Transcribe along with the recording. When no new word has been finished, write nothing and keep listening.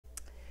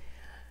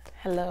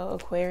Hello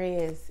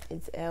Aquarius,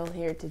 it's Elle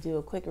here to do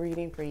a quick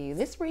reading for you.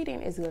 This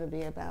reading is going to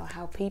be about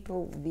how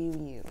people view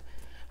you,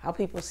 how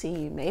people see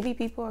you. Maybe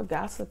people are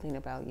gossiping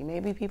about you.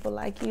 Maybe people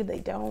like you, they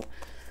don't.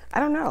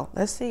 I don't know.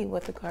 Let's see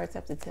what the cards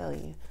have to tell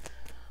you.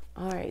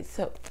 All right,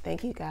 so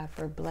thank you God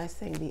for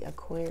blessing the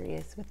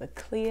Aquarius with a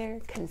clear,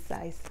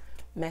 concise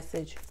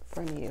message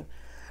from you.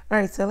 All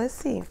right, so let's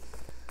see.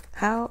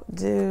 How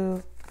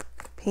do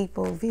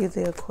people view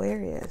the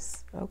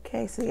Aquarius?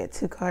 Okay, so you got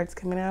two cards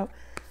coming out.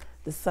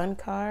 The Sun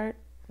card,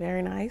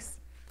 very nice,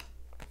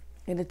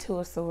 and the Two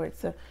of Swords.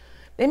 So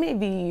they may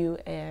view you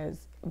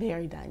as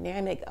very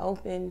dynamic,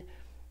 open,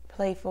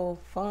 playful,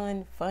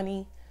 fun,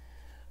 funny,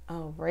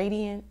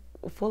 radiant,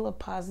 full of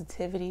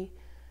positivity.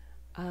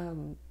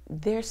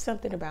 There's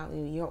something about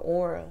you. Your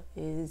aura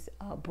is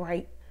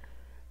bright.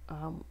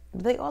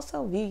 They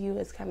also view you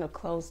as kind of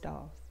closed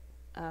off,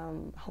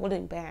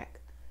 holding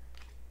back,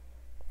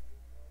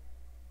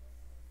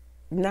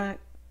 not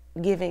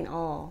giving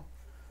all.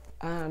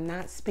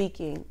 Not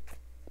speaking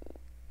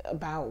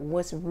about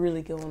what's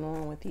really going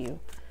on with you.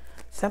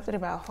 Something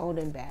about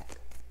holding back.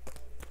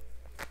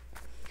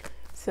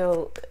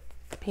 So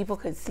people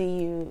could see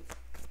you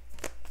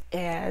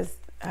as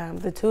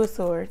the Two of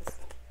Swords.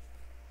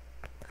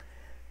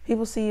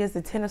 People see you as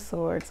the Ten of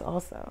Swords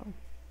also.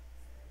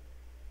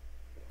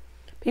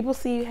 People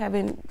see you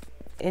having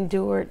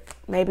endured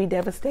maybe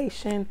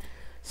devastation,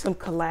 some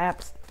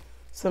collapse,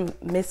 some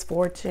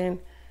misfortune,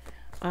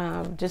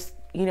 just,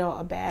 you know,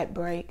 a bad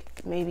break,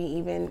 maybe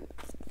even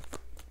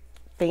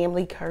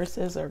family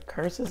curses or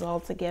curses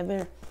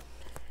altogether.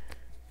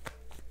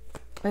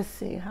 Let's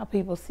see how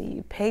people see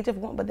you. Page of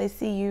Wands, but they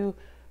see you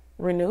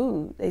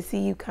renewed. They see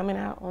you coming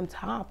out on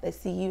top. They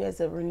see you as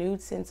a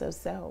renewed sense of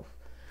self.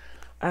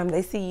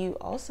 They see you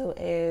also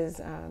as,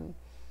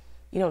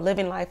 you know,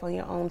 living life on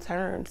your own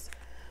terms,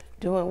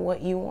 doing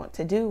what you want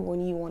to do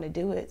when you want to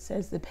do it,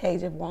 says the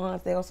Page of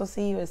Wands. They also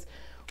see you as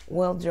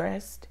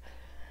well-dressed,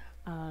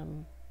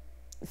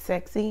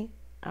 sexy,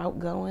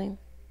 outgoing,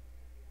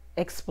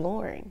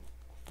 exploring.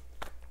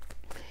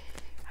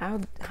 How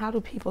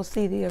do people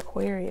see the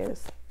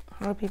Aquarius?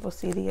 How do people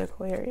see the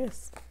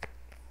Aquarius?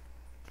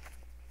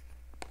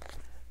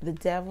 The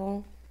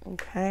Devil,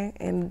 okay,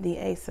 and the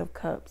Ace of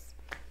Cups.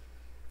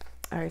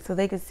 All right, so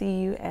they could see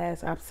you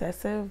as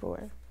obsessive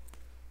or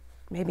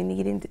maybe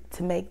needing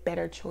to make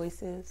better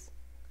choices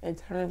in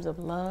terms of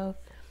love.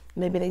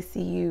 Maybe they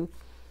see you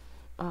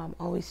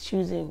always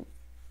choosing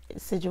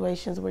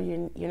situations where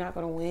you're not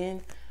going to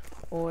win,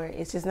 or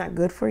it's just not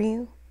good for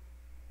you.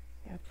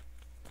 Yep.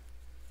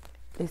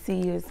 They see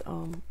you as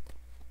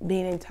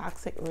being in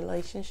toxic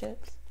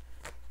relationships,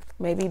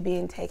 maybe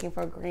being taken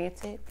for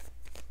granted,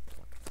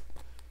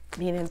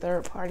 being in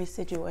third-party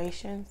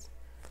situations.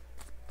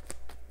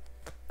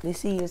 They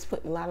see you as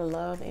putting a lot of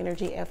love,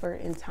 energy,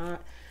 effort, and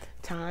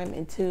time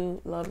into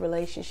love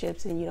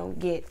relationships, and you don't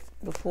get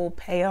the full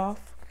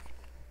payoff.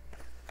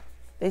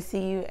 They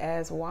see you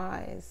as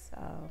wise.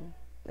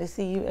 They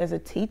see you as a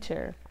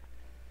teacher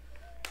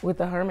with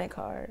the Hermit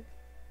card.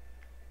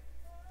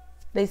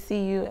 They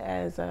see you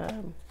as,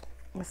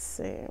 let's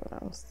see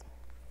what else.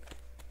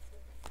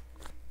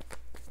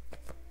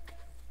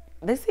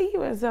 They see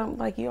you as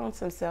like you're on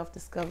some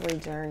self-discovery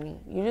journey.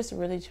 You're just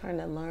really trying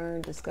to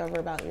learn, discover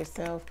about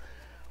yourself,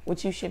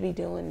 what you should be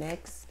doing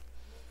next.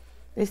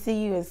 They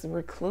see you as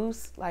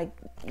recluse, like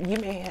you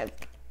may have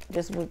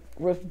just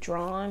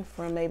withdrawn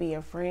from maybe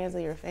your friends or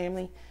your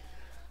family.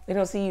 They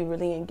don't see you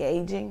really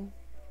engaging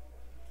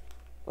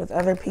with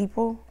other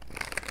people.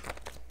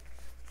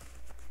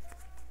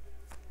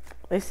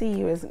 They see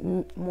you as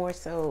more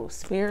so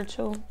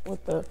spiritual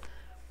with the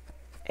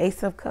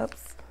Ace of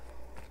Cups.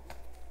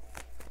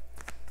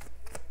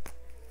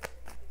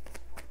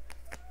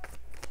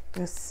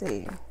 Let's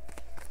see.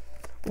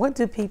 What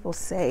do people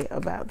say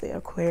about the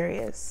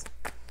Aquarius?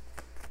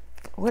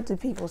 What do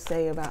people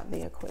say about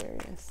the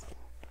Aquarius?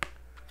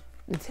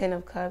 The Ten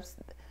of Cups.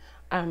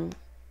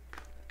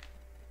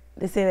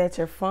 They say that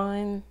you're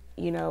fun,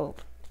 you know,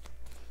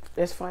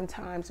 there's fun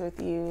times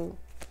with you.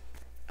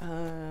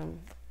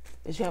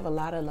 That you have a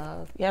lot of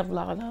love. You have a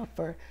lot of love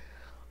for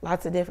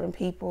lots of different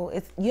people.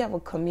 You have a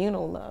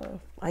communal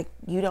love. Like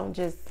you don't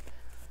just,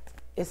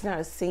 it's not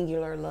a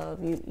singular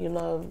love. You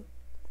love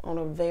on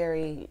a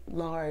very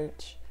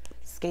large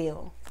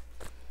scale.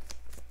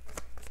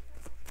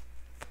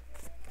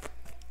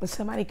 But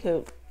somebody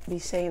could be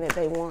saying that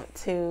they want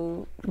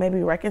to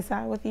maybe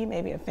reconcile with you,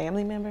 maybe a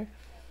family member.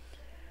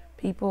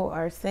 People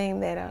are saying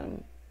that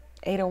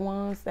Eight of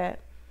Wands, that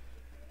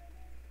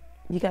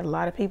you got a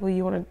lot of people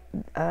you want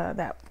to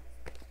that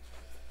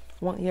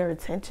want your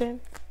attention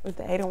with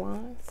the Eight of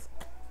Wands.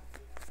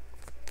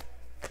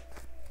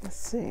 Let's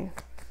see.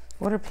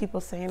 What are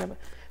people saying about?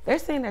 They're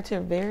saying that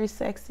you're very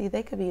sexy.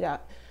 They could be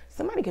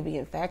somebody could be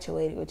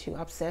infatuated with you,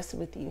 obsessed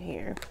with you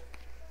here.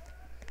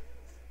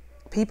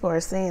 People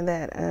are saying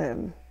that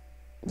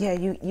yeah,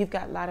 you've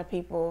got a lot of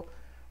people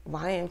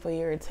vying for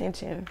your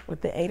attention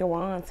with the Eight of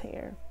Wands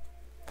here.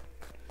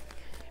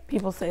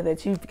 People say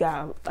that you've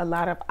got a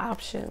lot of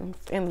options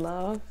in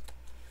love.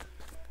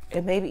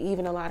 and maybe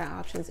even a lot of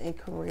options in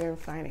career and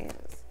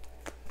finance.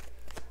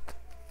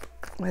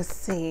 Let's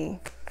see.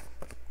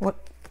 What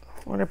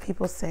are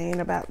people saying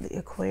about the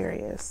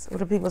Aquarius?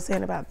 What are people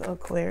saying about the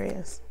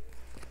Aquarius?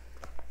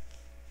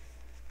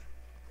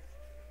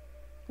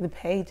 The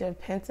Page of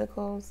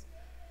Pentacles.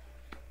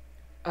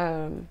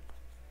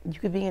 You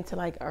could be into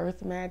like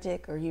earth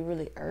magic, or you're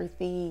really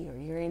earthy, or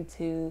you're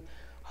into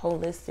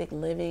holistic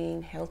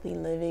living, healthy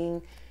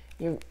living.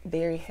 You're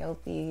very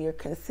healthy. You're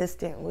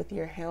consistent with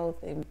your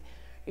health and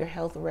your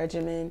health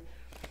regimen.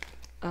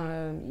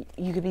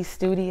 You could be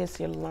studious.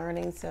 You're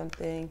learning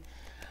something.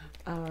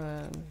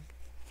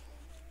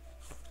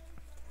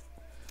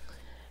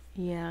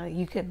 Yeah,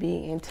 you could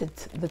be into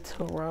the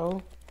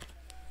tarot.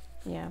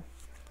 Yeah.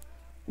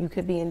 You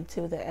could be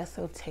into the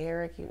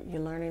esoteric.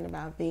 You're learning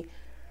about the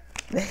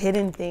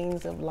hidden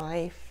things of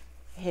life,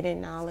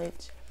 hidden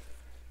knowledge.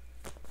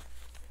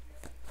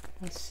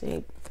 Let's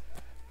see.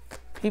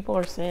 People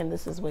are saying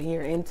this is what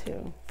you're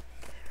into.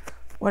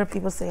 What are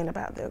people saying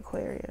about the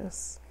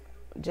Aquarius?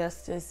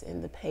 Justice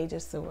and the Page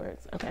of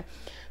Swords. Okay.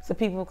 So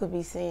people could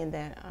be saying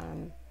that,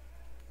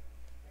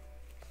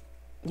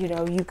 you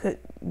know, you could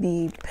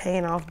be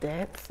paying off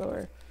debts,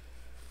 or,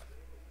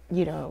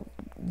 you know,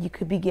 you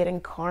could be getting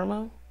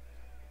karma.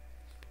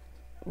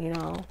 You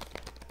know,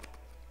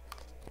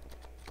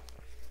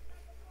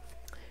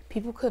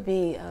 people could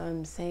be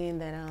saying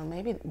that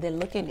maybe they're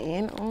looking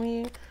in on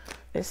you,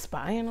 they're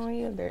spying on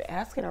you, they're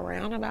asking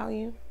around about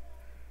you.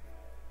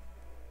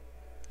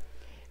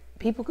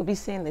 People could be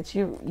saying that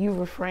you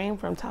refrain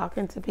from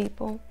talking to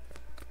people.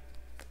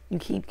 You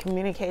keep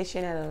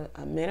communication at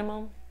a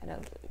minimum, at a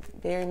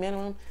very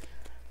minimum.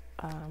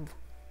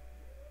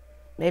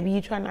 Maybe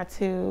you try not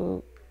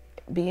to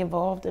be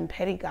involved in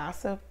petty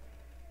gossip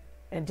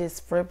and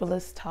just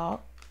frivolous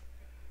talk.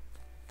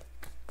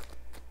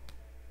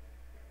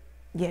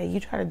 Yeah, you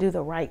try to do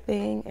the right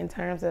thing in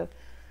terms of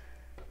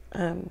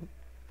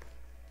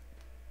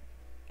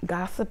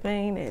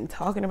gossiping and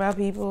talking about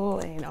people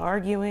and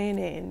arguing,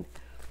 and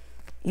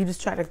you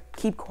just try to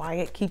keep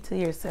quiet, keep to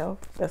yourself.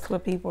 That's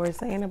what people are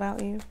saying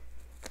about you.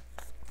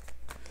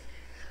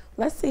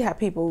 Let's see how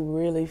people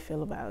really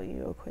feel about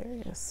you,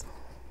 Aquarius.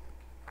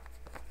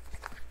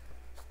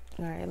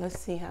 All right, let's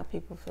see how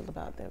people feel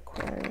about the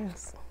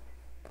Aquarius.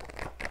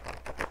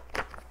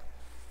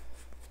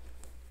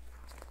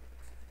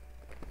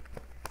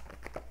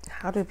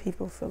 How do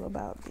people feel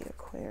about the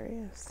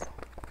Aquarius?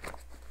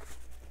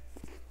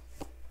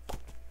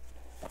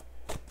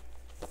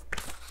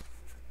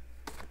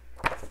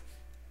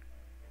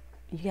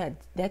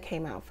 That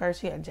came out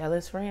first. You got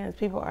jealous friends.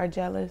 People are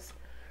jealous,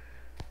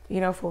 you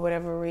know, for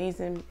whatever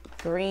reason.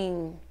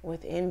 Green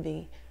with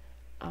envy.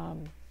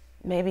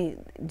 Maybe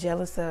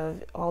jealous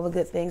of all the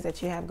good things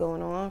that you have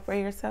going on for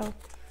yourself.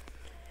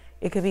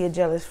 It could be a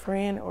jealous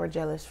friend or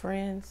jealous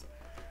friends.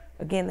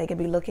 Again, they could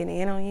be looking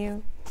in on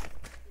you.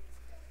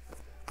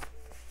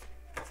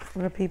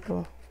 What are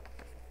people?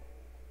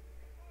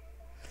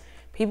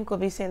 People could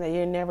be saying that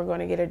you're never going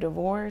to get a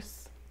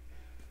divorce.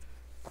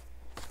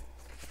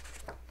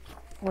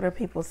 What are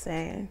people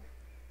saying?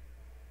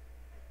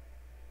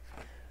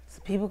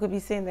 So people could be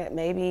saying that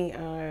maybe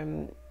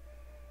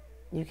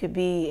you could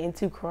be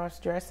into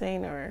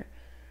cross-dressing, or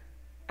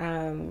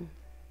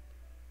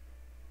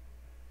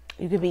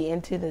you could be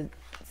into the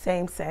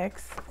same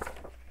sex.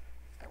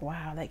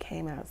 Wow, that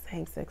came out,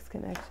 same-sex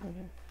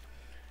connection.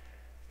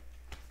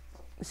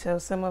 So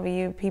some of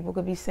you, people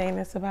could be saying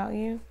this about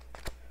you.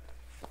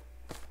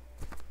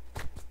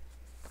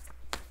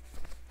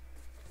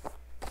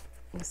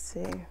 Let's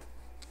see.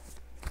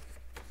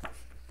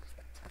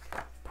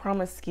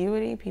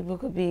 Promiscuity. People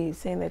could be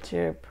saying that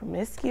you're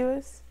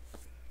promiscuous,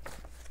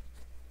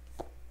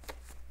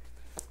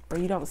 or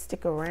you don't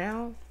stick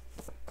around.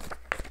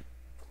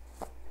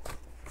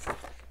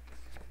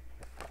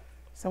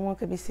 Someone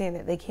could be saying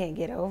that they can't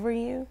get over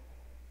you.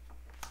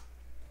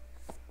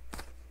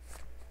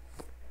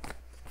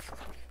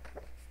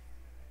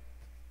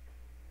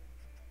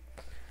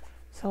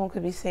 Someone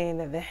could be saying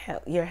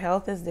that your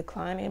health is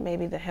declining.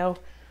 Maybe the health,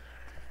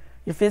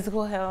 your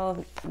physical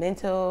health,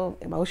 mental,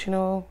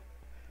 emotional.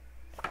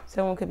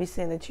 Someone could be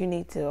saying that you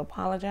need to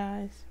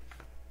apologize.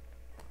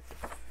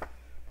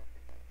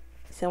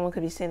 Someone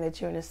could be saying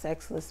that you're in a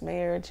sexless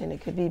marriage, and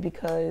it could be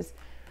because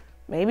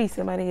maybe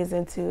somebody is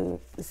into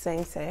the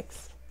same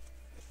sex,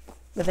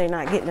 but they're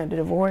not getting a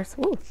divorce.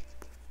 Woo.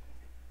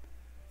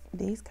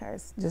 These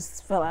cards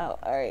just fell out.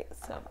 All right,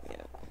 so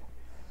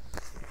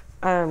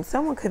yeah.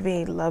 Someone could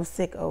be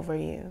lovesick over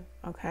you,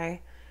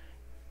 okay?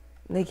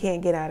 They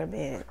can't get out of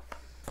bed.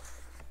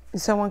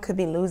 Someone could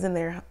be losing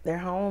their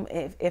home.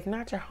 If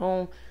not your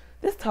home,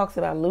 this talks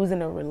about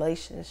losing a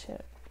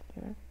relationship.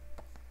 You know?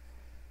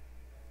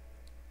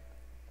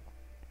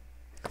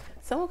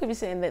 Someone could be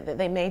saying that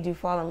they made you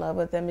fall in love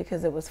with them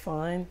because it was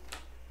fun.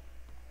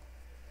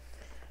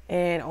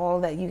 And all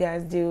that you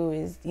guys do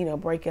is, you know,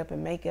 break up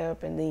and make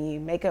up, and then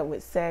you make up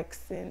with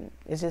sex, and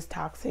it's just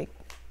toxic.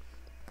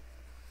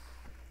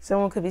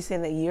 Someone could be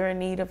saying that you're in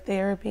need of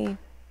therapy,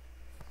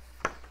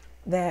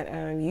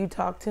 that you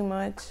talk too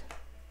much.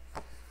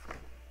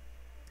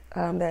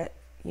 that,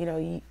 you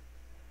know,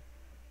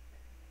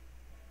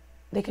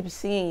 they could be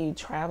seeing you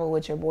travel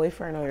with your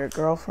boyfriend or your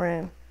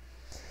girlfriend.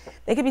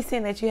 They could be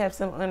seeing that you have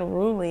some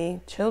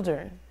unruly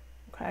children,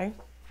 okay?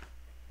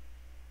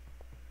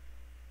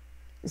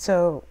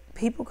 So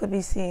people could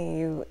be seeing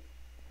you.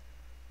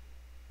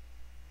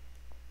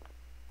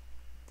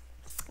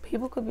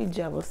 People could be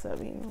jealous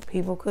of you.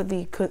 People could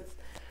be,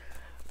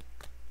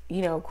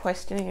 you know,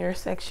 questioning your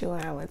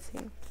sexuality.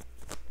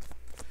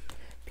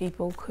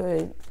 People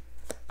could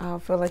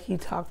feel like you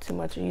talk too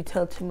much or you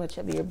tell too much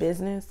of your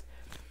business.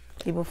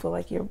 People feel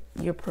like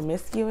you're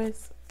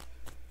promiscuous.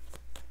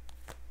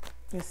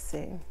 Let's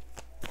see.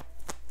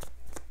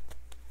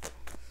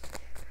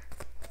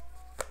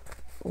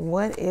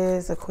 What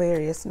is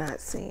Aquarius not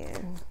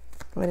seeing?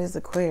 What is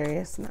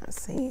Aquarius not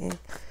seeing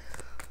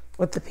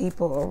with the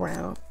people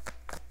around?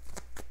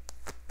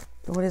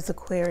 What is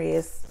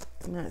Aquarius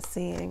not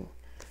seeing?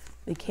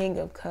 The King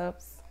of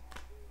Cups.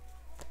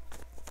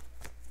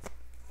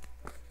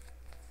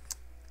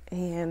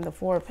 And the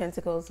Four of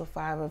Pentacles, the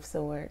Five of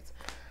Swords.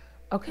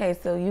 Okay,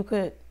 so you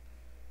could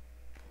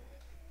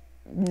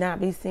not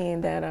be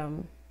seeing that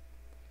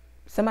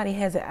somebody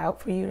has it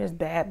out for you. There's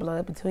bad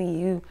blood between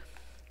you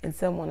and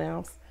someone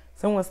else.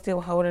 Someone's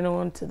still holding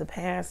on to the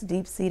past,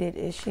 deep-seated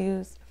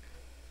issues.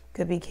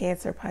 Could be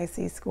Cancer,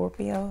 Pisces,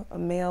 Scorpio, a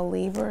male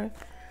Libra.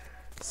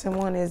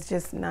 Someone is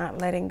just not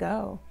letting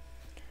go.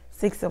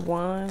 Six of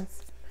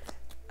Wands.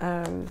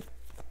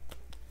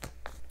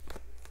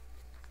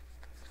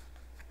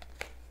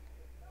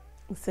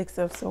 Six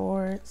of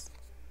Swords.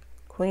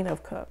 Queen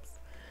of Cups.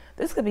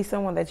 This could be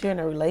someone that you're in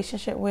a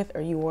relationship with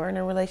or you were in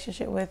a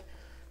relationship with.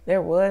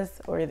 There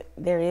was or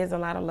there is a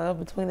lot of love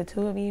between the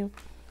two of you.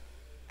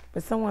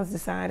 But someone's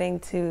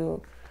deciding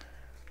to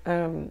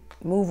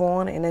move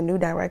on in a new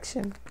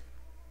direction.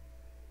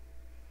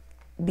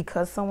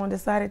 Because someone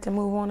decided to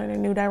move on in a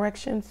new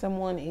direction,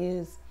 someone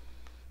is,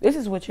 this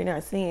is what you're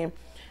not seeing.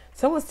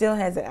 Someone still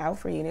has it out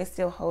for you and they're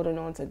still holding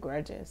on to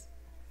grudges.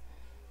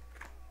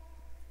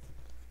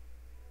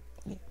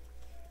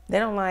 They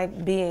don't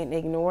like being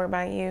ignored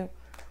by you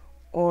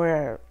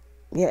or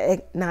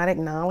not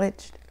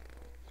acknowledged.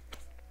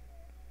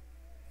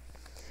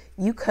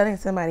 You cutting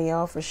somebody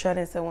off or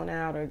shutting someone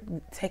out or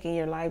taking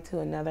your life to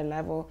another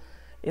level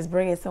is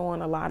bringing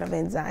someone a lot of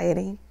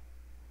anxiety.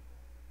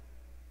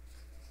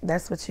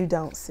 That's what you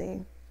don't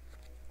see.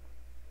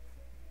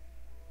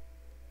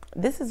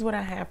 This is what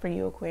I have for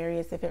you,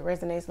 Aquarius. If it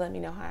resonates, let me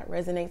know how it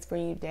resonates for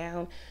you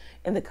down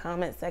in the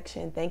comment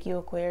section. Thank you,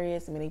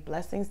 Aquarius. Many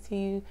blessings to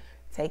you.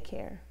 Take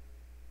care.